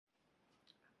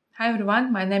Hi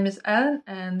everyone, my name is Ellen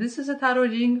and this is a tarot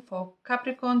reading for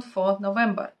Capricorn for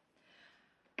November.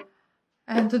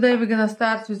 And today we're gonna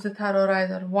start with the Tarot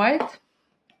Rider White.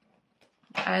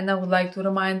 And I would like to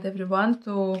remind everyone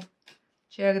to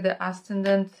check the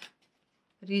Ascendant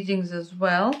readings as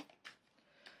well.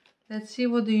 Let's see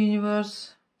what the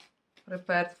universe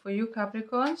prepared for you,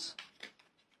 Capricorns,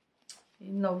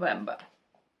 in November.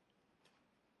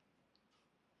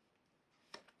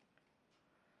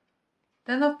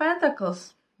 Ten of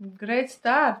Pentacles, great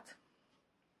start.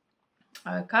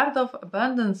 A card of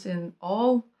abundance in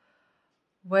all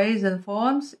ways and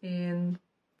forms, in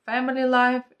family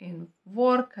life, in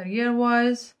work,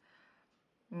 career-wise,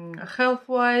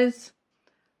 health-wise.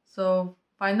 So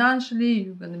financially,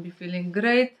 you're going to be feeling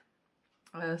great,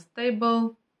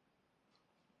 stable.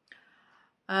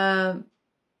 Might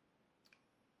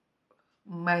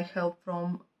help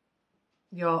from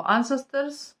your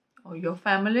ancestors or your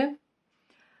family.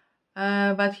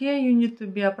 But here you need to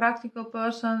be a practical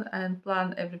person and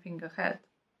plan everything ahead.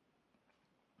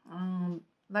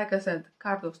 Like I said,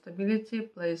 card of stability,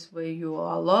 place where you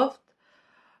are loved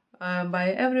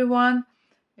by everyone.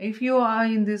 If you are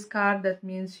in this card, that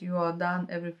means you are done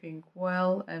everything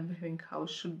well, everything how it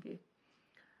should be.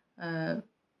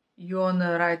 You're on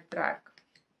the right track.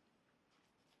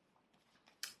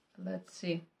 Let's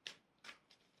see.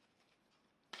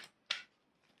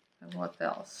 And what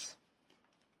else?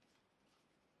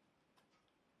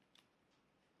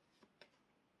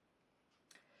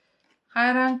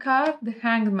 High rank card, the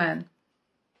Hangman.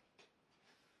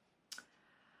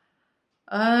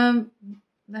 The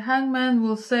Hangman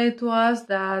will say to us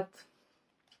that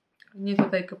we need to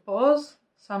take a pause.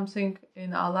 Something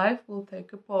in our life will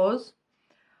take a pause.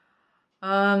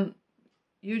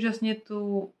 You just need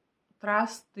to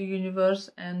trust the universe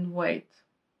and wait.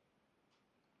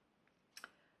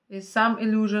 Is some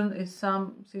illusion, is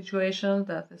some situation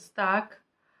that is stuck.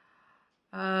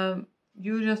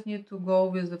 You just need to go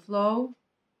with the flow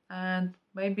and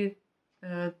maybe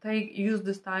use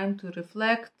this time to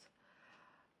reflect.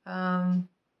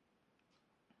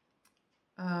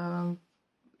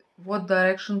 What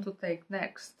direction to take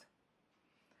next,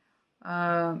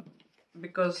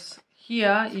 because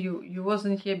here you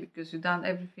wasn't here because you done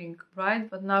everything right,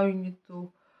 but now you need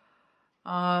to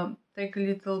take a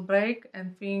little break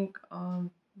and think,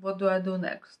 what do I do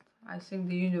next? I think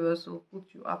the universe will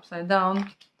put you upside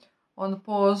down on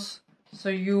pause so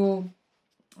you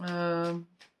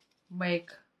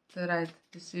make the right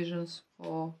decisions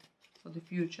for the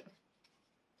future.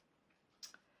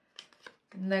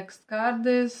 Next card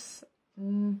is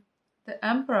the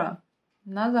Emperor,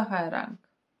 another high rank.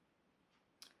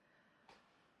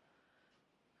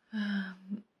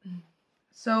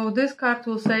 So this card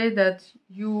will say that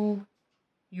you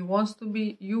want to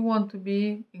be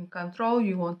in control,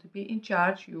 you want to be in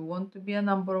charge, you want to be a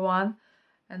number one,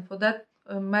 and for that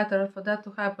for that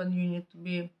to happen, you need to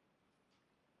be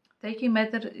taking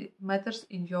matters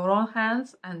in your own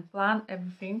hands and plan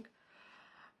everything.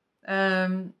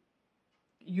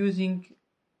 Using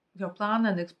your plan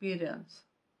and experience.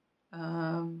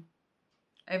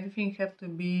 Everything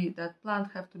that plan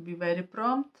have to be very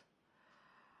prompt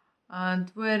and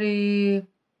very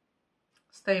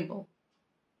stable.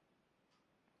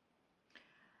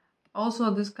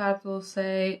 Also, this card will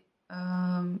say,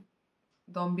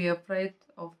 don't be afraid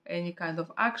of any kind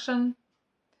of action.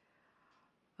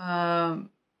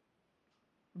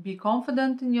 Be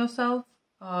confident in yourself.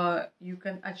 You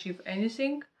can achieve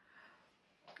anything.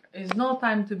 It's no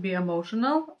time to be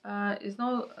emotional.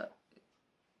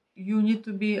 You need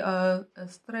to be a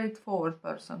straightforward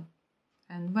person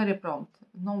and very prompt.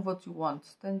 Know what you want.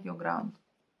 Stand your ground.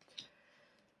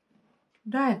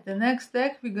 Right, the next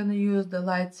deck we're gonna use the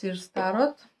Light Seer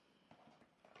Tarot.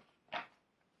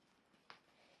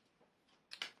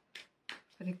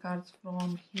 3 cards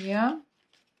from here.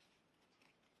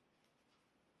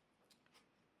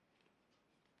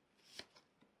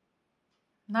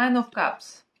 Nine of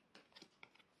Cups.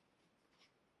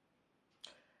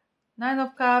 Nine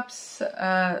of Cups,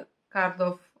 card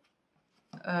of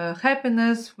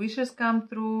happiness, wishes come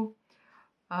true,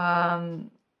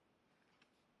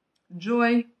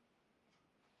 joy,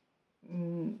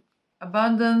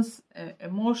 abundance,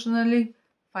 emotionally,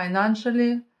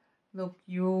 financially. Look,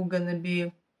 you're gonna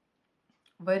be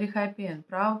very happy and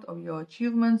proud of your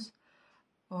achievements,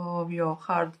 of your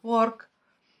hard work.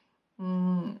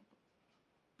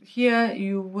 Here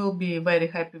you will be very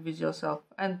happy with yourself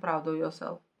and proud of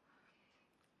yourself.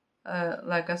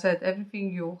 Like I said,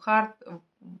 everything you hard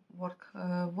work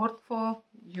for,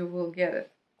 you will get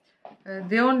it.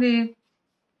 The only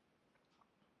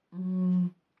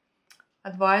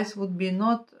advice would be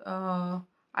not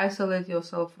isolate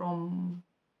yourself from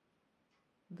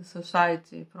the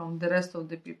society, from the rest of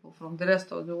the people, from the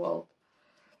rest of the world.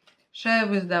 Share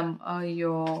with them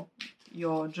your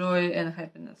joy and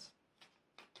happiness.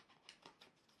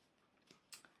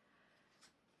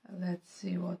 Let's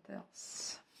see what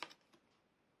else.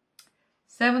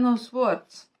 Seven of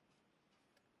Swords.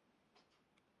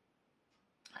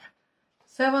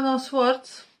 Seven of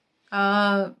Swords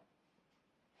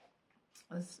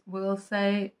will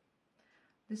say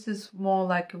this is more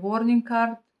like a warning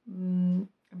card.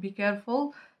 Be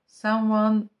careful.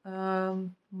 Someone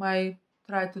might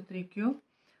try to trick you.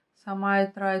 Some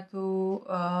might try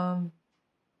to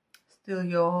steal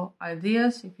your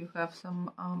ideas if you have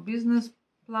some business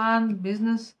plan,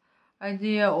 business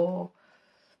idea, or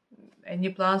any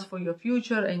plans for your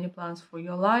future, any plans for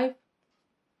your life.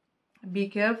 Be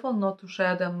careful not to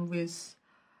share them with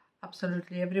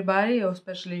absolutely everybody, or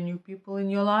especially new people in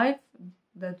your life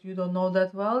that you don't know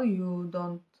that well, you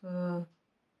don't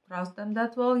trust them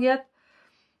that well yet.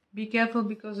 Be careful,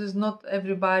 because it's not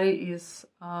everybody is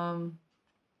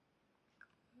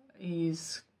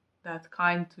that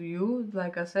kind to you.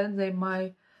 Like I said, they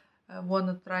might want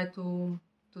to try to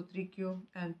trick you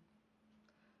and,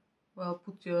 well,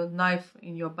 put your knife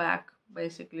in your back,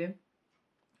 basically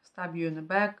stab you in the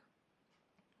back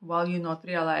while you're not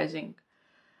realizing.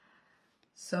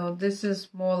 So this is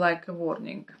more like a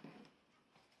warning.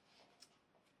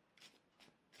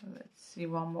 Let's see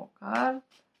one more card.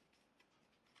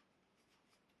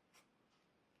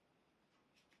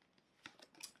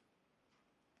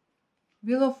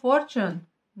 Wheel of Fortune,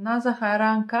 another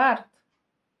Haran card.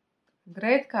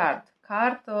 Great card.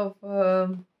 Card of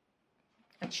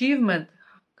achievement,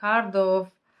 card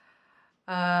of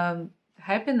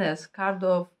happiness, card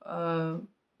of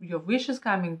your wishes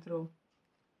coming true.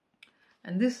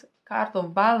 And this card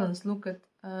of balance, look at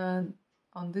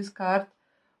on this card,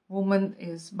 woman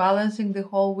is balancing the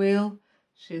whole wheel.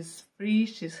 She's free,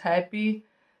 she's happy,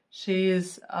 she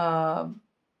is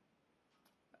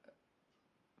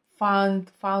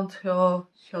found her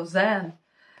zen,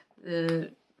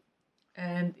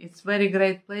 and it's very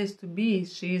great place to be.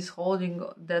 She's holding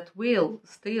that wheel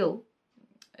still.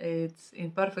 It's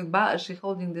in perfect balance. She's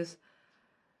holding this.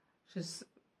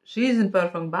 She's in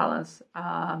perfect balance,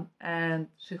 and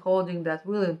she's holding that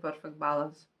wheel in perfect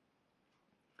balance.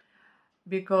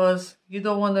 Because you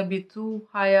don't want to be too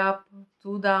high up,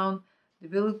 too down. The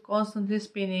wheel is constantly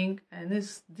spinning, and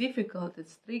it's difficult.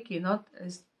 It's tricky. Not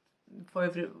for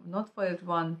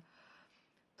everyone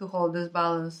to hold this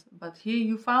balance. But here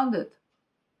you found it.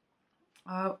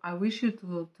 I wish you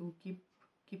to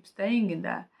keep staying in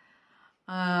that.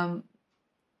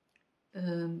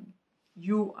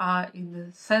 You are in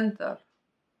the center.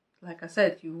 Like I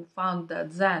said, you found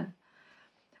that Zen.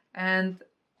 And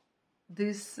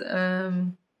this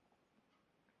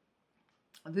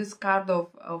this card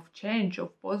of change,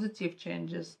 of positive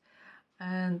changes,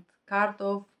 and card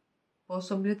of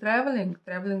possibly traveling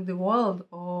the world,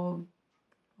 or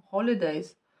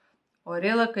holidays, or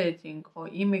relocating, or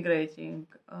immigrating,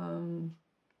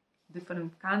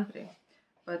 different country.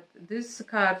 But this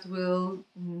card will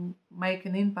make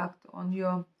an impact on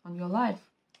your life.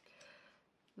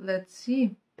 Let's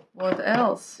see what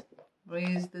else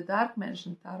brings the Dark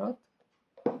Mansion Tarot.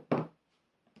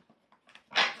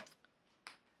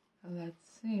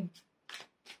 Let's see.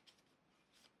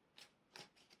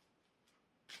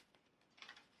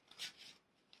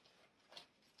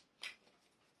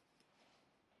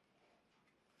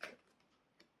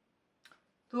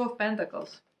 Two of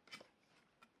Pentacles.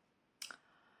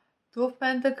 Two of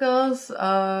Pentacles,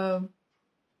 well,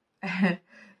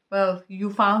 you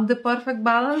found the perfect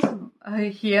balance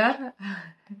here,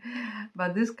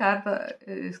 but this card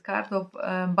is card of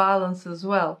balance as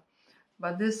well.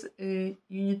 But this, you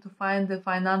need to find the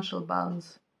financial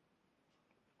balance.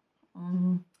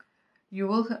 You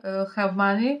will have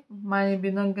money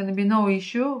not going to be no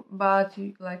issue, but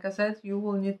like I said, you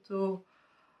will need to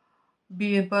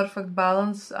be in perfect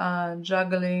balance,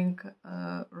 juggling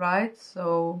right,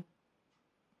 so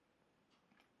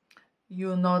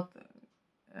you're not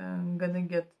gonna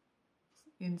get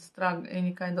in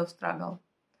any kind of struggle.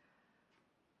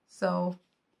 So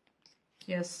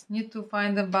yes, need to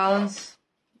find a balance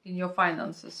in your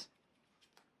finances.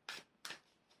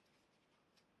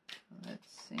 Let's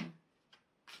see.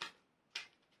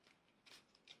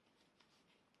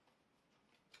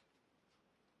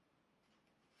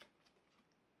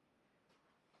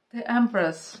 The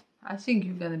Empress. I think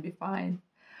you're gonna be fine.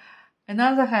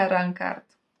 Another high rank card.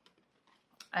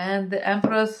 And the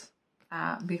Empress,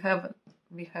 we have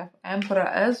Emperor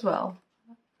as well.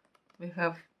 We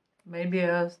have maybe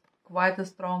quite a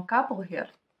strong couple here.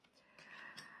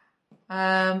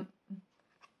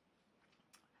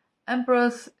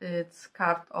 Empress, it's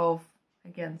card of,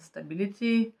 again,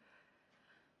 stability,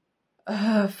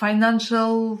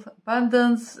 financial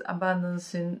abundance,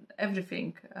 abundance in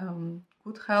everything,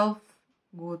 good health,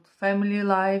 good family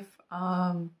life.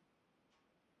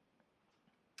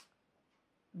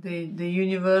 The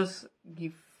universe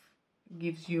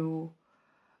gives you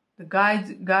the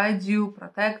guides you,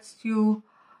 protects you,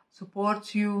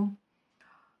 supports you.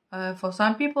 For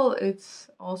some people, it's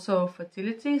also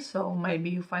fertility, so maybe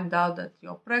you find out that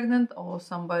you're pregnant, or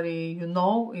somebody you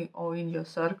know or in your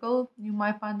circle you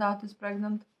might find out is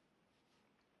pregnant.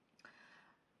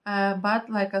 But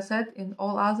like I said, in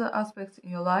all other aspects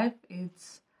in your life,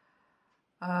 it's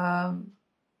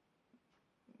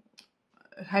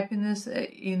happiness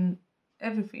in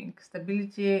everything,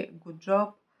 stability, good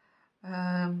job,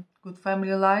 good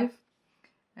family life.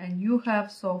 And you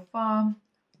have so far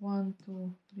 1,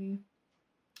 2, 3.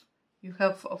 You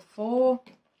have 4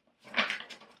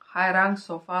 high ranks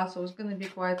so far, so it's going to be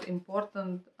quite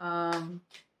important,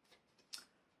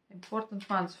 important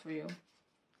months for you,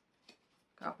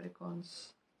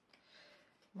 Capricorns.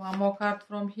 One more card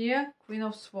from here, Queen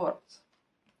of Swords.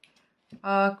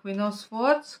 Queen of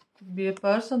Swords could be a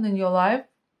person in your life,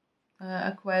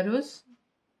 Aquarius,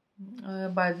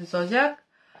 by the zodiac.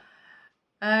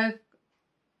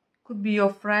 Could be your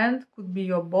friend, could be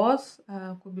your boss,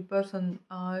 could be person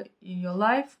in your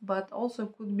life, but also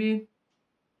could be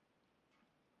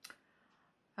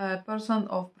a person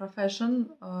of profession,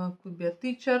 could be a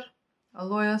teacher, a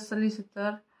lawyer,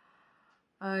 solicitor.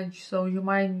 So you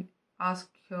might ask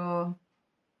your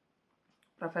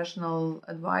professional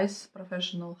advice,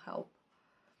 professional help.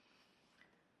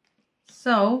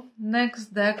 So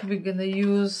next deck we're gonna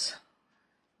use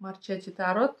Marchetti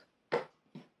Tarot.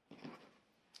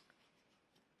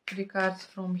 3 cards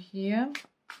from here.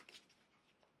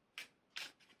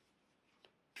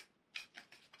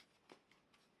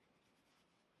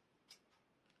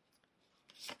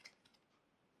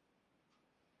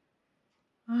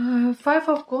 Five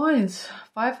of Coins,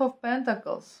 5 of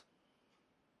Pentacles.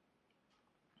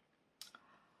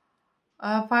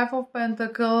 5 of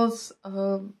Pentacles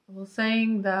was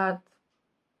saying that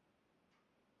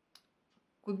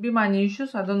could be money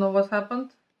issues. I don't know what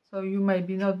happened. So you may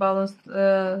be not balanced,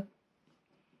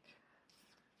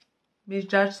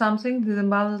 misjudge something, didn't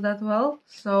balance that well.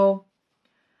 So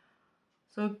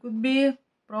it could be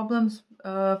problems,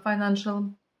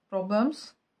 financial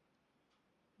problems,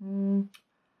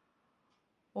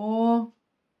 or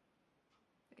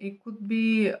it could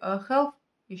be health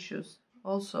issues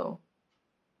also.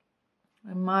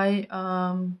 Am I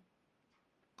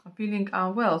feeling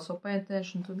unwell? So pay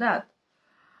attention to that.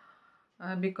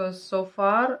 Because so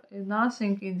far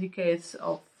nothing indicates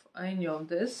of any of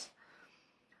this.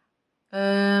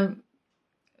 In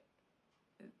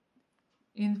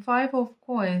 5 of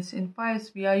Coins, in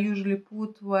pies, we are usually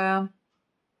put where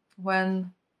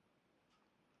when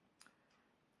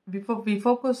we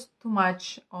focus too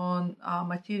much on our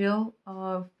material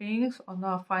things, on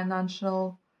our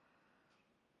financial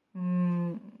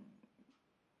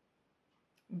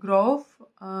growth,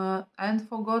 and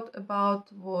forgot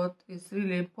about what is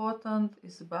really important,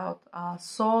 is about our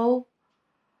soul,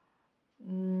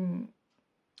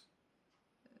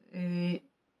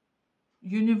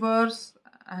 universe,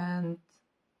 and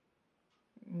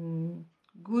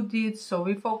good deeds. So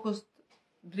we focused,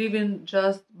 driven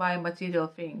just by material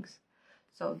things.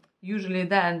 So usually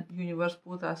then universe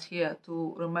put us here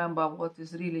to remember what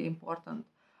is really important,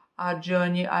 our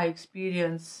journey, our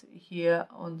experience here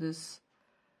on this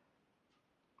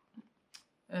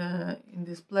in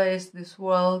this place, this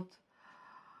world.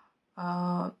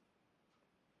 We're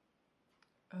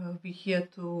here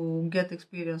to get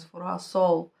experience for our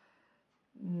soul.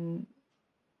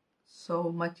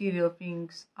 So material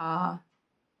things are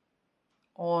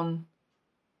on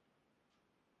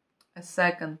a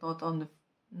second, not on the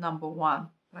number 1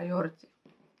 priority.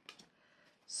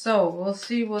 So we'll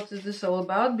see what is this all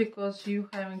about, because you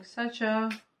having such a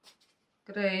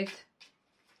great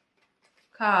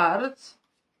cards.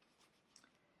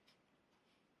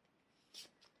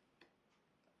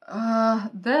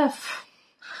 Death.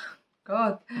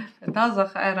 God, another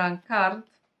high rank card.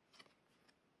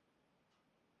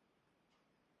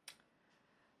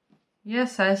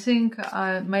 Yes, I think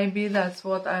maybe that's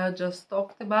what I just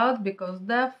talked about, because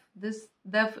death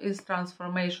is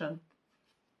transformation.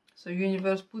 So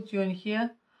universe put you in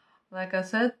here, like I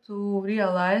said, to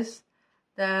realize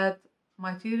that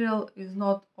material is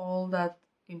not all that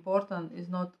important, is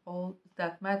not all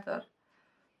that matter.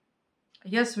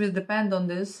 Yes, we depend on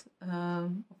this,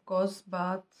 of course,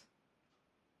 but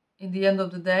in the end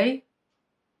of the day,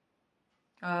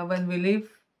 when we leave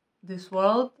this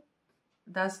world,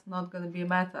 that's not going to be a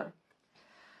matter.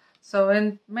 So,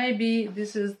 and maybe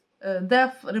this is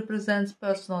death represents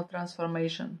personal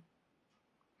transformation.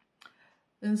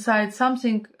 Inside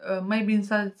something, maybe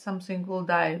inside something will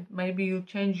die. Maybe you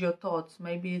change your thoughts.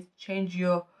 Maybe you change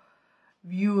your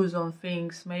views on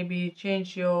things. Maybe you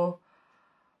change your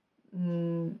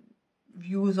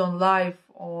views on life,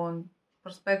 on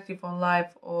perspective on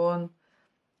life, on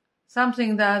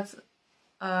something that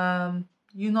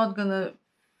you're not gonna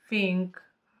think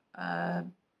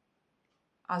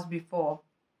as before.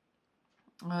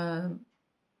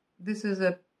 This is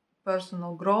a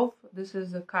personal growth. This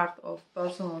is a card of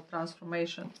personal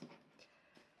transformation.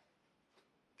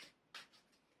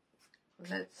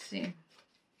 Let's see.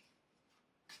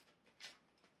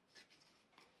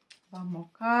 One more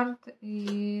card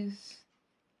is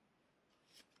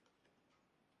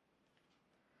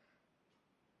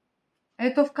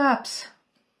Eight of Cups.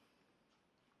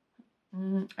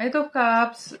 Eight of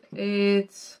Cups,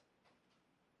 it's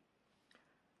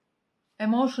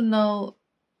emotional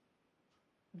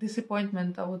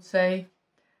disappointment, I would say.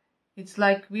 It's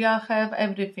like we have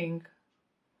everything.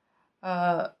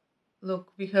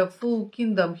 Look, we have full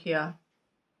kingdom here.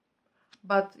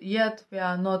 But yet we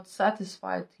are not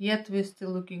satisfied. Yet we're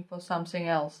still looking for something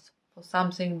else. For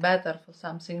something better, for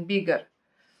something bigger.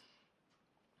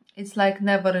 It's like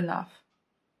never enough.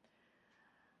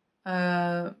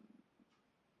 I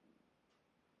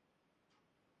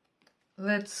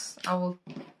will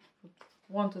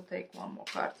want to take one more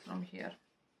card from here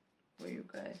for you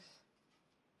guys.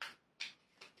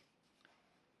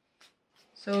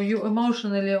 So you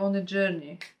emotionally on a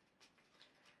journey.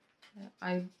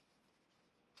 I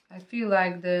feel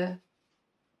like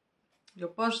your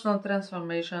personal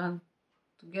transformation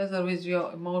together with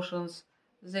your emotions,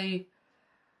 they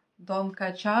don't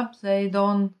catch up, they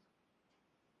don't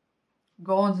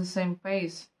go on the same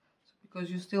pace, because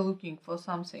you're still looking for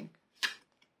something.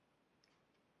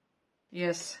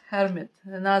 Yes, Hermit,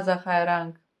 another high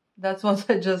rank. That's what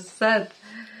I just said.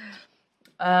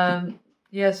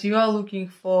 Yes, you are looking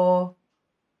for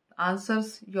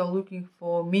answers. You are looking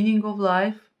for meaning of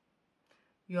life.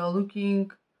 You are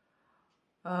looking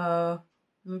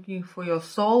for your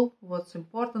soul. What's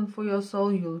important for your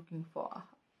soul? You're looking for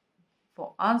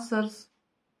answers.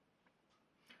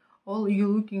 Or you're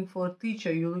looking for a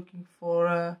teacher. You're looking for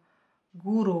a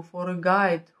guru, for a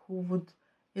guide who would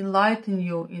enlighten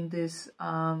you in this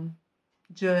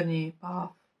journey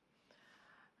path.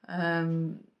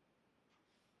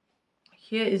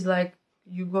 Here is like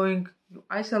you're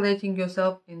isolating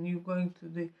yourself and you're going to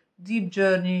the deep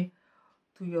journey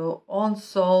to your own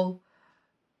soul,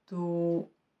 to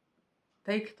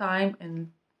take time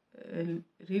and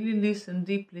really listen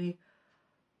deeply.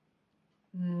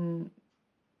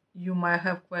 You might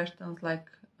have questions like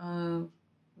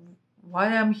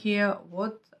why I'm here,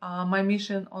 what my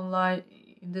mission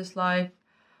in this life,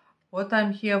 what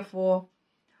I'm here for,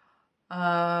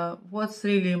 what's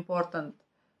really important.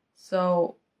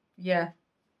 So yeah,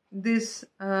 this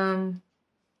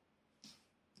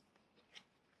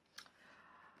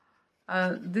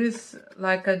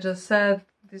like I just said,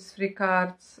 these three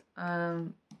cards,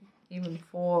 even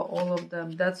for all of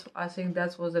them, I think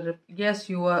that was yes,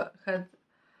 you had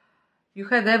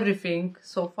everything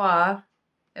so far.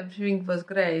 Everything was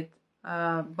great,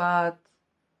 but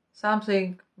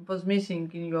something was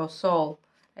missing in your soul,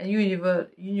 and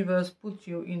universe put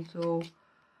you into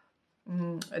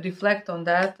reflect on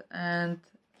that and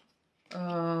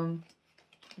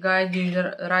guide you in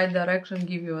the right direction,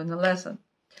 give you a lesson.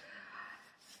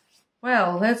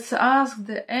 Well, let's ask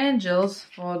the angels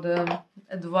for the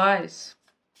advice.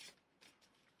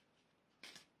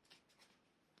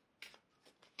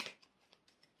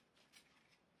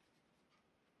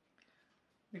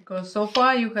 Because so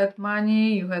far you had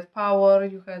money, you had power,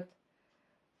 you had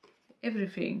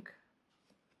everything.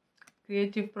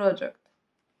 Creative project.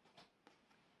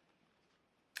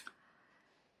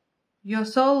 Your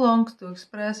soul longs to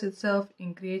express itself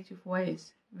in creative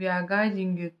ways. We are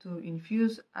guiding you to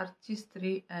infuse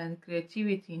artistry and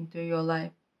creativity into your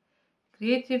life.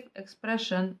 Creative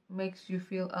expression makes you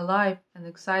feel alive and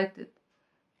excited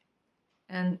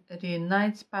and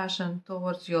reignites passion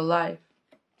towards your life.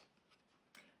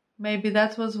 Maybe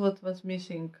that was what was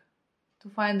missing, to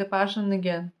find the passion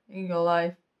again in your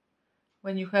life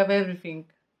when you have everything.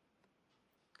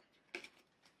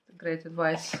 Great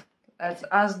advice. Let's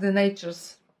ask the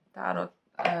Nature's Tarot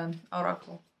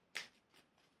Oracle.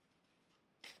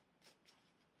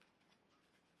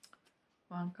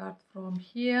 one card from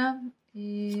here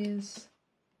is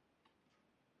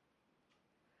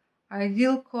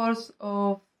ideal course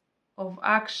of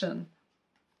action.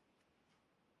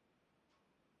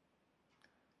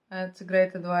 That's a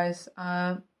great advice.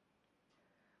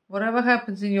 Whatever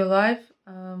happens in your life,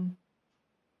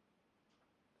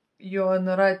 you're on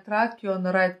the right track, you're on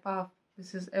the right path.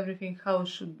 This is everything how it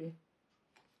should be.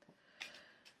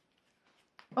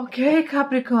 Okay,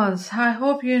 Capricorns, I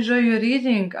hope you enjoy your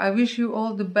reading. I wish you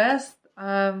all the best.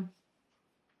 I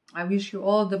wish you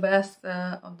all the best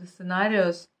of the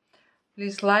scenarios.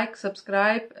 Please like,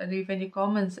 subscribe, leave any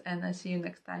comments, and I see you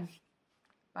next time.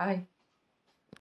 Bye.